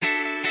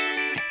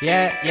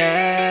Yeah,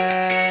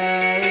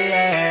 yeah,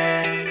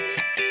 yeah.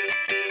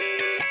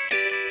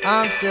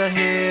 I'm still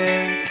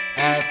here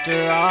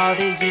after all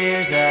these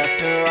years,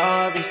 after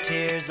all these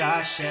tears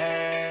I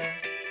shed.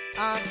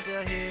 I'm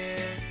still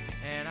here,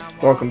 and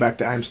Welcome back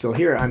to I'm Still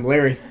Here. I'm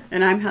Larry.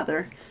 And I'm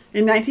Heather.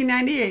 In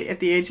 1998, at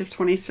the age of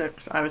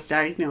 26, I was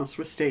diagnosed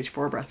with stage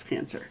 4 breast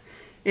cancer.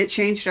 It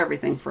changed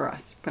everything for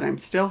us, but I'm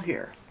still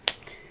here.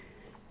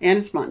 And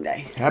it's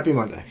Monday. Happy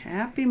Monday.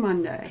 Happy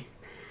Monday.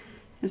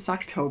 It's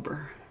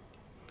October.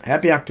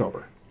 Happy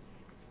October.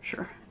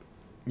 Sure.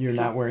 You're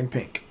not wearing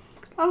pink.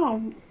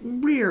 Oh,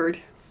 weird.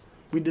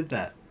 We did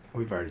that.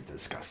 We've already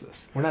discussed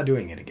this. We're not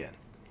doing it again.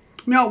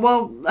 No,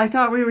 well, I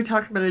thought we would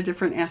talk about a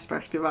different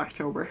aspect of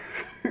October.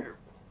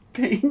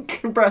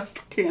 Pink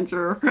breast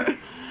cancer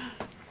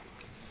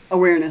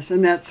awareness,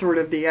 and that's sort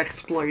of the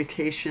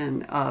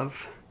exploitation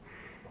of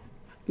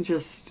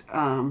just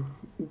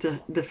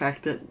the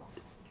fact that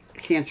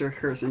cancer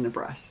occurs in the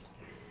breast.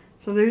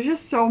 So there's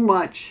just so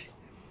much.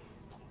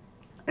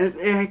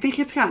 I think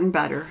it's gotten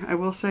better, I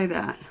will say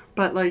that.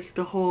 But like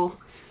the whole,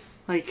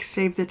 like,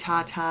 save the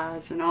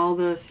tatas and all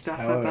the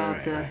stuff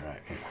about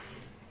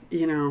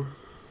you know,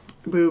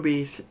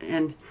 boobies.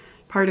 And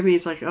part of me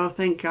is like, oh,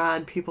 thank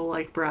God people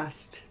like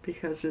breast,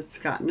 because it's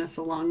gotten us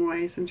a long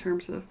ways in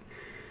terms of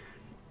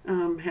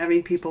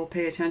having people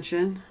pay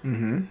attention.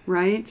 Mm-hmm.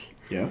 Right?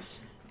 Yes.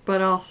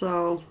 But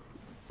also,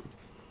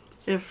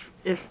 if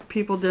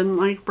people didn't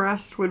like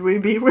breast, would we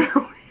be where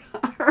we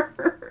are?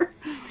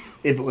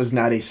 If it was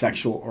not a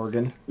sexual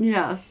organ.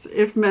 Yes.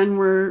 If men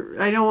were,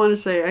 I don't want to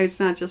say it's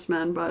not just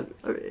men, but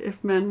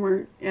if men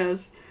weren't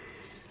as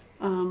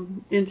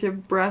into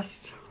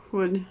breast,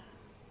 would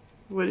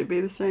it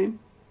be the same?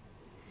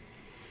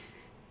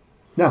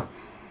 No.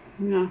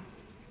 No.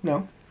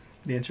 No.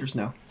 The answer is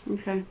no.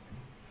 Okay.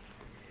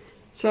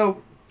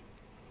 So,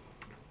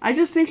 I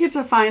just think it's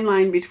a fine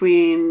line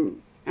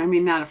between, I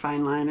mean, not a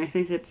fine line. I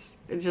think it's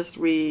just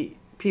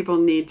people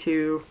need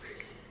to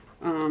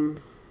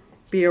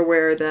be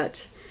aware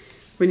that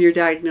when you're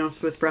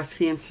diagnosed with breast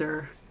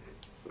cancer,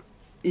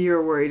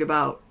 you're worried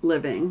about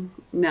living,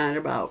 not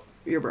about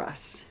your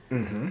breast.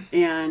 Mm-hmm.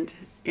 And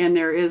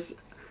there is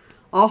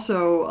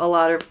also a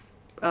lot of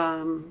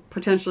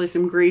potentially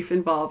some grief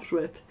involved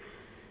with,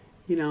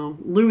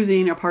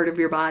 losing a part of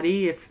your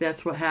body, if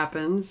that's what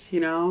happens,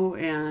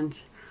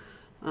 and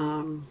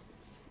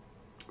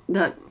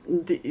that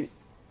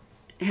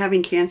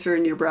having cancer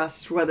in your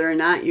breast, whether or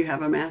not you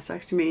have a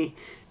mastectomy,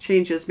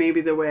 changes maybe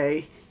the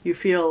way you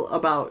feel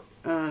about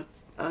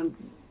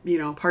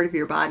part of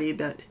your body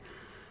that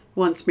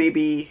once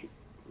maybe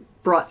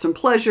brought some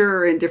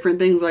pleasure and different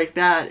things like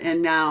that,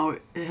 and now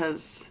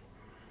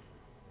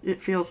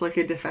it feels like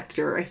a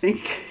defector, I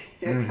think,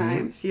 at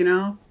times,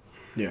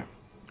 Yeah.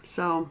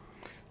 So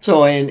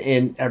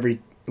in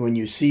when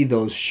you see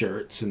those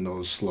shirts and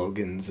those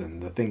slogans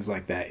and the things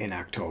like that in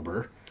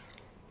October,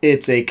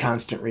 it's a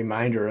constant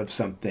reminder of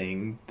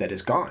something that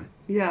is gone.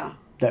 Yeah.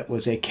 That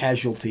was a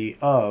casualty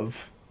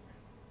of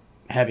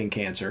having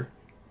cancer.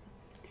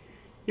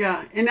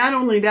 Yeah, and not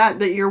only that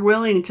you're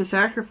willing to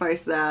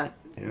sacrifice that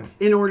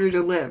in order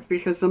to live,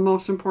 because the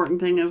most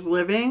important thing is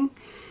living.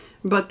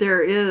 But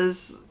there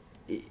is,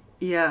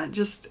 it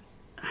just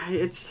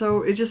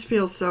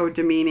feels so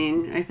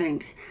demeaning, I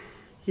think,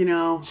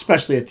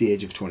 Especially at the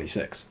age of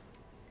 26.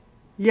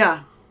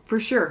 Yeah, for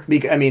sure.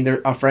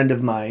 A friend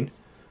of mine,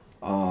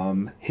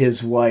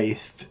 his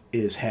wife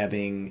is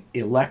having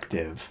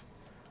elective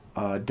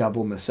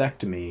double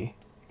mastectomy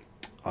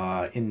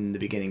in the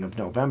beginning of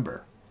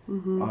November.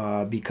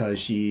 Mm-hmm. Because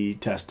she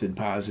tested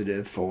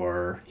positive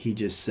for, he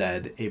just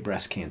said, a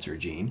breast cancer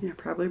gene. Yeah,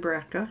 probably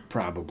BRCA.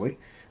 Probably,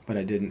 but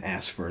I didn't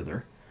ask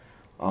further.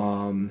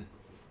 And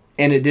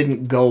it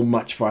didn't go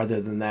much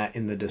farther than that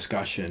in the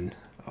discussion.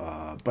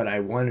 But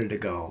I wanted to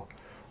go,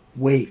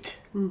 wait.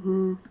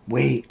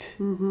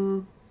 Mm-hmm.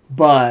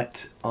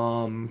 But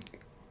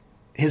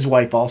his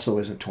wife also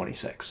isn't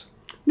 26.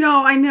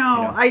 No, I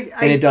know.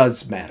 And it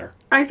does matter.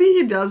 I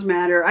think it does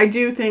matter. I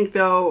do think,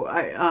 though,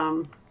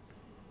 I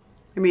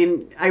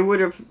would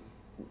have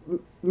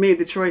made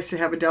the choice to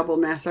have a double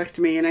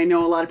mastectomy, and I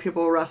know a lot of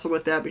people wrestle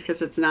with that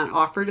because it's not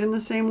offered in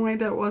the same way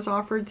that it was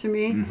offered to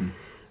me. Mm-hmm.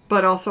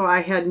 But also,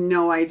 I had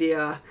no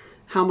idea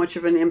how much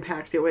of an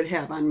impact it would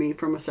have on me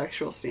from a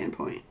sexual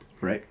standpoint.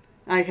 Right.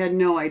 I had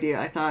no idea.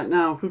 I thought,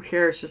 no, who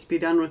cares? Just be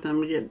done with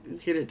them,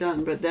 get it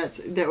done. But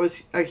that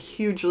was a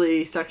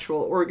hugely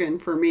sexual organ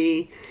for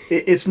me.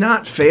 It's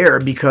not fair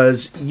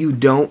because you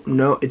don't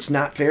know. It's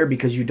not fair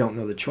because you don't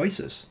know the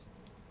choices.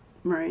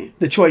 Right.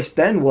 The choice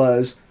then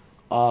was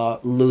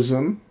lose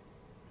them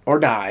or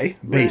die,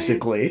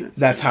 basically. Right.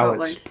 That's how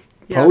it's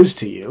posed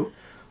to you.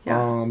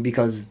 Yeah.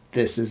 Because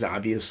this is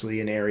obviously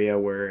an area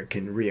where it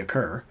can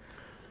reoccur.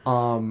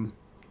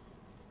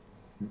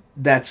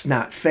 That's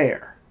not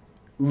fair.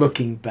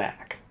 Looking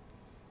back,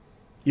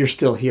 you're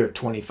still here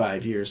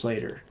 25 years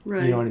later.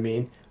 Right. You know what I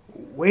mean?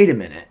 Wait a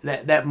minute.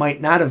 That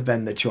might not have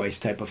been the choice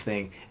type of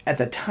thing. At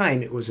the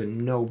time, it was a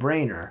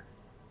no-brainer.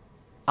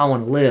 I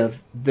want to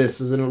live.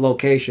 This is in a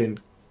location.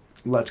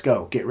 Let's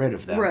go. Get rid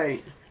of them.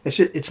 Right.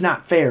 It's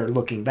not fair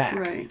looking back,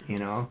 Right.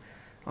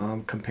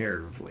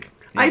 comparatively.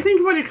 I Yeah.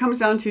 think what it comes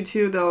down to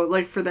too, though,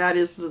 like for that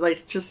is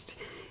like just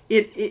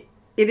it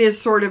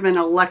is sort of an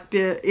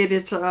elective.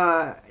 It's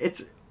a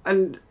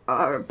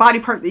body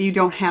part that you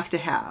don't have to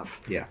have.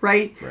 Yeah.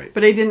 Right. Right.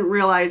 But I didn't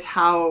realize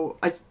how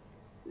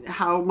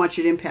much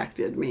it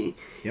impacted me,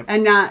 Yep.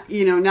 and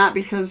not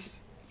because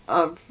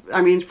of,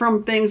 I mean,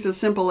 from things as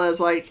simple as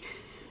like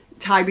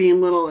tie being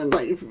little and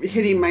like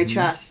hitting my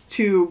chest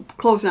to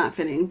clothes not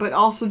fitting, but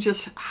also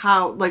just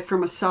how, like,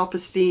 from a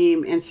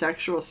self-esteem and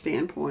sexual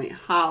standpoint,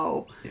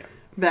 how Yeah.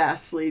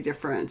 vastly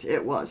different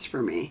it was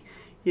for me.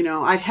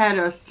 I'd had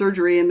a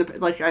surgery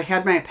I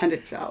had my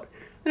appendix out.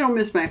 I don't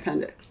miss my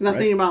appendix. Nothing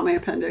Right. about my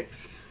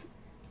appendix,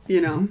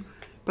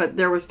 but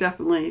there was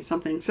definitely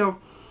something. So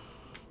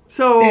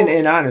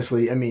And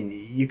honestly, I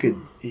mean, you could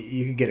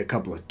get a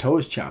couple of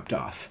toes chopped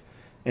off,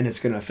 and it's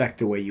going to affect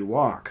the way you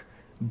walk,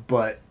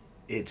 but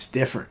it's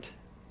different.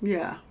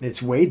 yeah,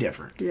 It's way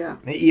different. yeah,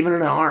 Even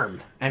an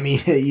arm. I mean,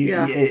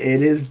 Yeah.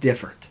 it is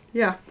different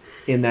yeah,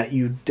 in that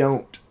you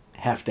don't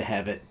have to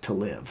have it to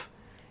live.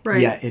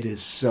 right. Yet it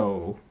is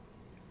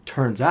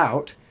turns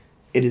out,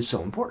 it is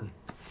so important.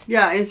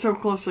 Yeah, and so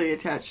closely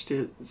attached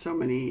to so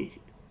many,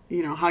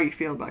 how you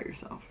feel about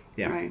yourself.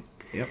 Yeah. Right.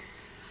 Yep.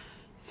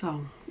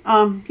 So,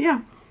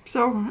 yeah.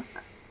 So,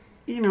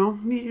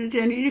 you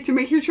get to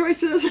make your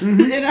choices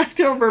in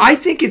October. I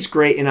think it's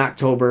great in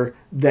October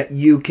that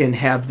you can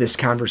have this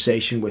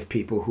conversation with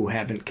people who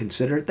haven't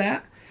considered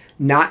that.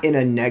 Not in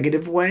a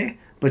negative way,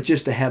 but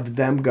just to have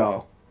them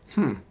go,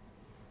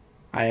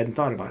 I hadn't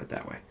thought about it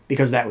that way.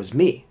 Because that was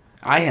me.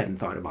 I hadn't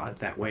thought about it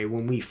that way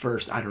when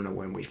I don't know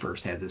when we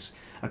first had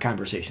a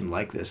conversation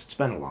like this. It's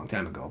been a long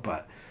time ago,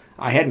 but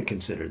I hadn't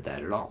considered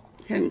that at all.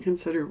 Hadn't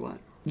considered what?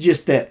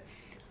 Just that,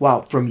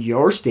 well, from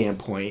your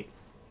standpoint,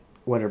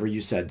 whatever you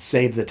said,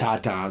 save the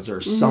tatas or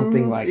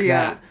something like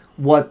yeah.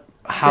 that.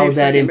 How Save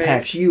that second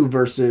impacts base. you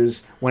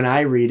versus when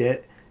I read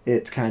it,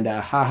 it's kind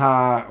of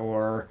haha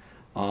or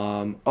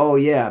oh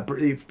yeah,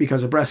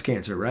 because of breast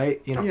cancer, right?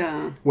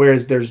 Yeah.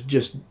 Whereas there's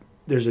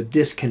a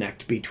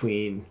disconnect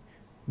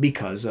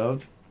because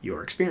of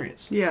your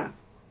experience. Yeah.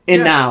 And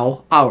Yeah.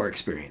 now our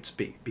experience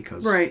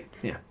because Right.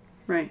 Yeah.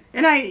 Right.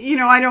 And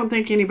I don't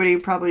think anybody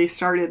probably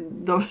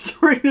started those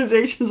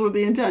organizations with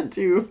the intent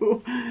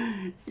to,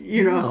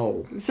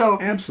 No. So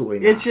Absolutely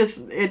not.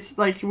 it's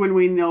like when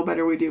we know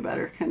better, we do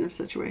better kind of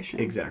situation.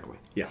 Exactly.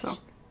 Yes. So,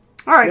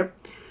 all right. Yep.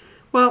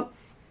 Well,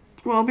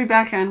 we'll be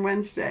back on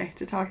Wednesday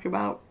to talk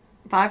about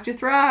 5 to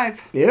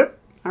Thrive. Yep.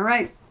 All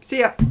right. See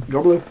ya.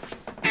 Go Blue.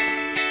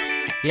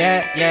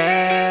 Yeah,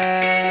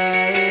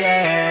 yeah,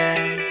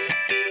 yeah.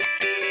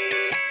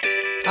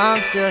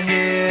 I'm still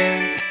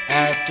here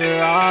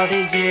after all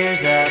these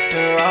years,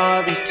 after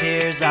all these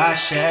tears I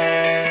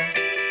shed.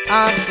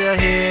 I'm still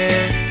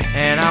here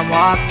and I'm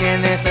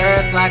walking this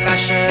earth like I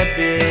should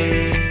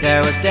be.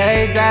 There was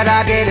days that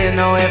I didn't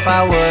know if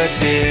I would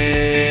be.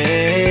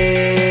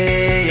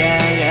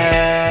 Yeah,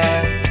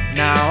 yeah.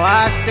 Now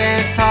I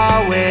stand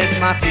tall with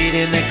my feet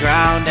in the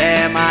ground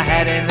and my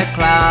head in the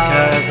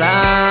clouds. 'Cause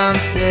I'm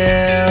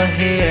still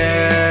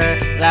here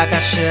like I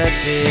should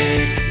be.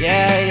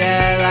 Yeah,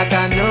 yeah, like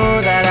I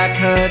knew that I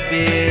could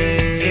be.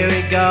 Here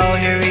we go,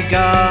 here we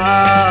go.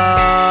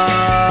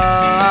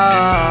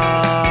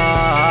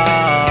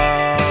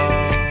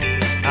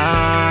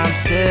 I'm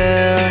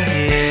still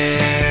here.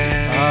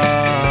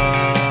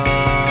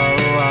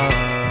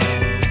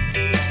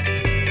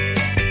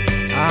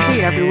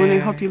 Hey everyone, I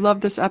hope you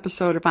loved this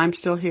episode of I'm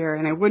Still Here,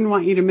 and I wouldn't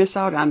want you to miss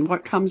out on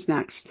what comes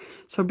next.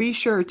 So be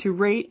sure to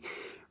rate,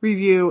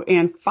 review,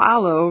 and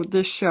follow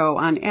this show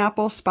on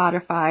Apple,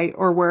 Spotify,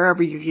 or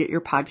wherever you get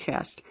your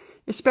podcast,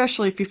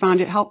 especially if you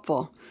found it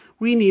helpful.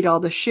 We need all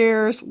the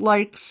shares,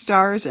 likes,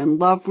 stars, and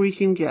love we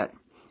can get.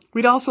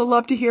 We'd also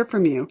love to hear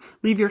from you.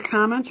 Leave your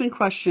comments and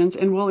questions,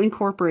 and we'll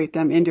incorporate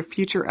them into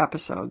future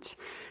episodes.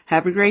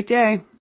 Have a great day.